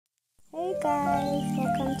Hey guys,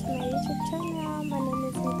 welcome to my YouTube channel. My name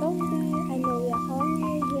is Ntombi. I know we are all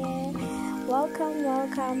new here. Welcome.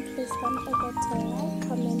 Please don't forget to like,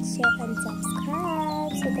 comment, share and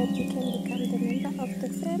subscribe so that you can become the member of the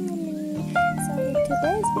family. So in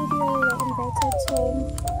today's video, we are invited to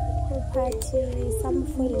a party. Some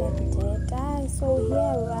feel like dead. So here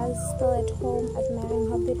I was still at home admiring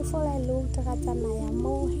how beautiful I looked. Ratamaya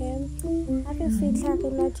Mohem. Have you feel like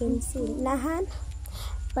in a James Nahan?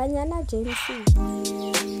 Banyana James. I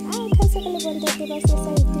can't say about the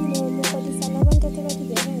society more because it's another that you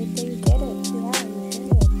get it. You get it.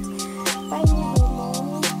 Banyana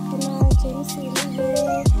James.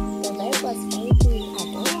 The vibe was fighting. I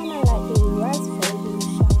don't wanna like it was fighting.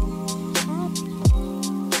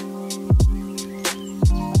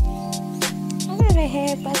 I never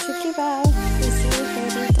heard but you give out. You see it.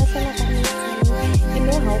 You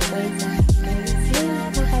know how boys are.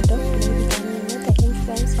 I don't believe it.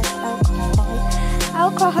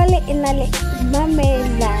 Alcohol in a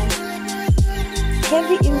mamela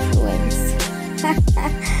heavy influence.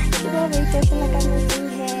 You know, we definitely like amazing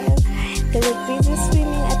hair. They were busy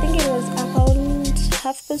swimming. I think it was around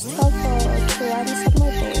 12:30 or 1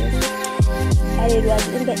 somewhere there. And it was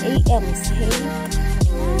in the AMs. Hey,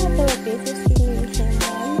 they were busy swimming here.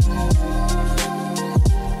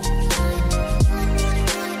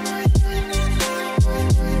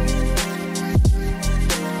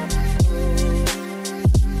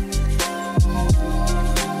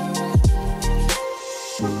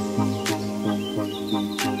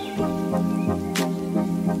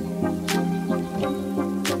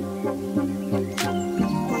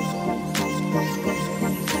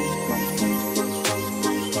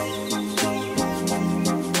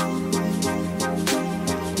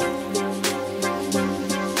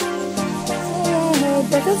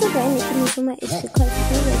 But also the only is because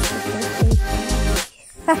he was the birthday.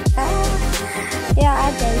 Yeah, I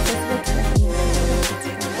died just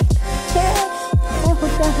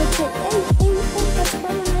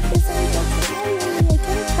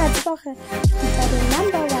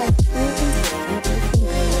number one.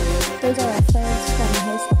 Those are our friends from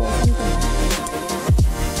high school.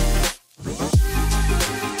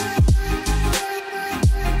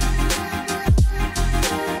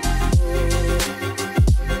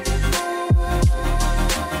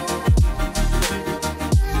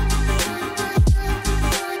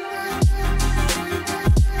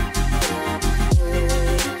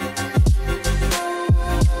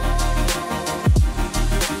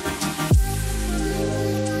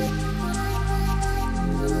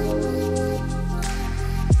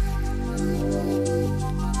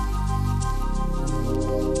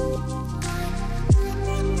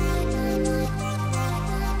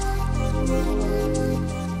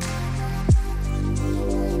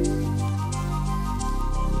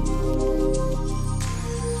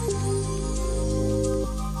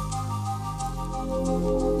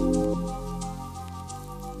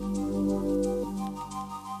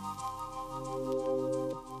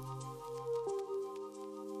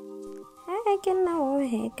 Can now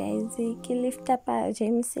hey guys, ke lift up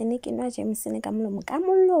Jameson, ke no Jameson ka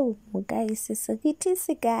mollo guys, se kiti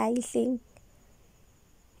se guy thing.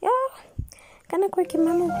 Yo, kana kwa ke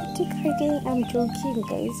mama tikreking, I'm joking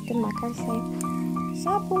guys, ke makashe.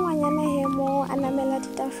 Sapo ngwana he mo anamela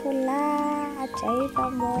titafula, a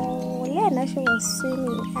jaiva mo, le na she was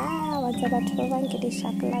swimming. Wa tsa batho ba bang ke di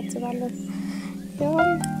shakla tsa ba lo. Yo,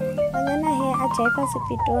 ngwana he a jaiva se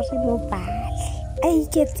Pitori mo bale. I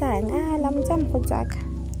get sang, Lamzam Hodzaka.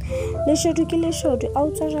 Leshodu Kileshodu,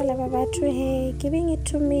 outside of battery, hey, giving it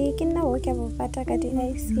to me, can now work about Pataka.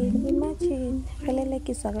 Imagine, Relek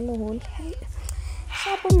is a little hey.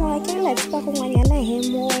 Shapo, I can't let Pakumana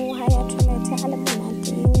hemo, higher toilet,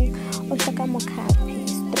 Alamanati, Osakamokapi,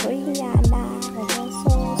 Stroyana,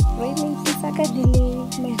 also streaming Pisakadili,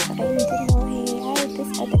 my friend, I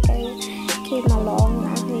decided I came along, I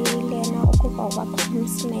really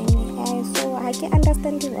so I can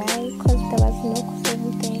understand why, because there was no phone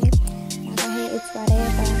there. It's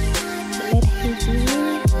whatever. Let him be.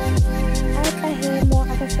 I hear more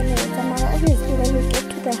other feelings. Obviously, when you get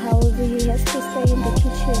to the house, he has to stay in the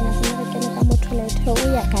kitchen. I'm never going to come to let her. We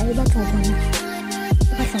are going to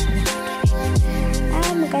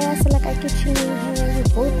like a kitchen. We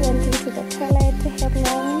both went into the toilet.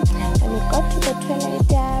 When we got to the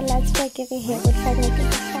toilet, let's check if we have a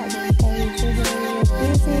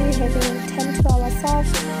busy having time to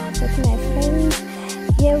ourselves with my friends.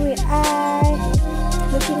 Here we are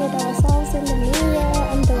looking at ourselves in the mirror.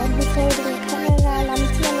 I'm the one who's holding the camera. I'm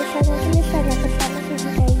still looking at the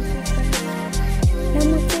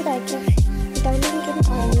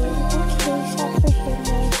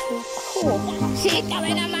A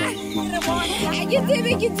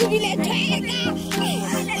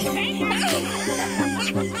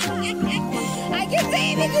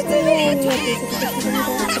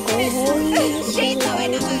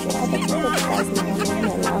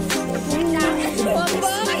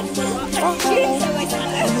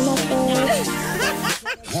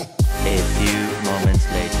few moments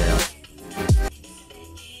later.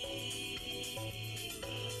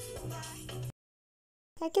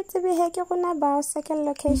 I get to be here about second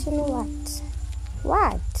location.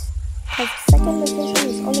 What? Because second location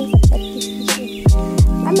is always a bad decision. I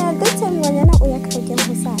mean, at this time when you're not I'm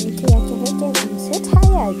so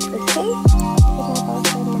tired, okay?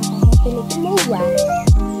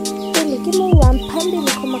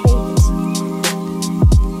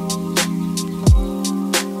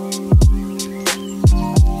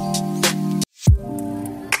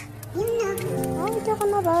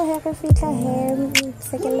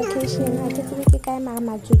 Second location, I get to be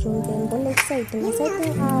Mama Jujum, then let's say the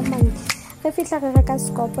second month. If it's like a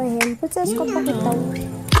scope for him, put a scope of it.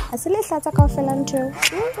 As a little at a coffee and two.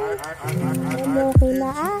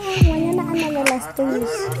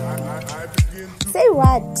 Say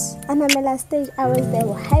what? I'm a last stage. I was there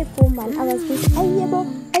with hype woman. I was with Ayebo.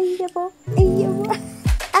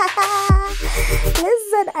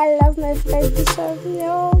 Listen, I love my friend Bishop.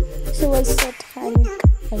 She was so funny.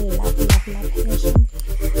 I love her.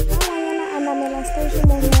 I'm a last stage. I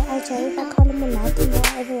call him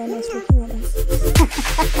everyone is looking at us.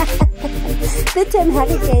 The time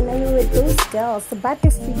hurricane, I mean, with those girls, the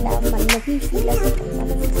battlefield,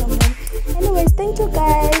 anyways, thank you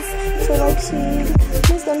guys for watching.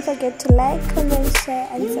 Please don't forget to like, comment, share,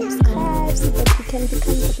 and subscribe so that you can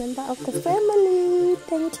become a member of the family.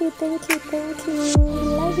 Thank you.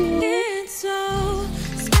 Love you. It's so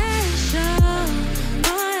special.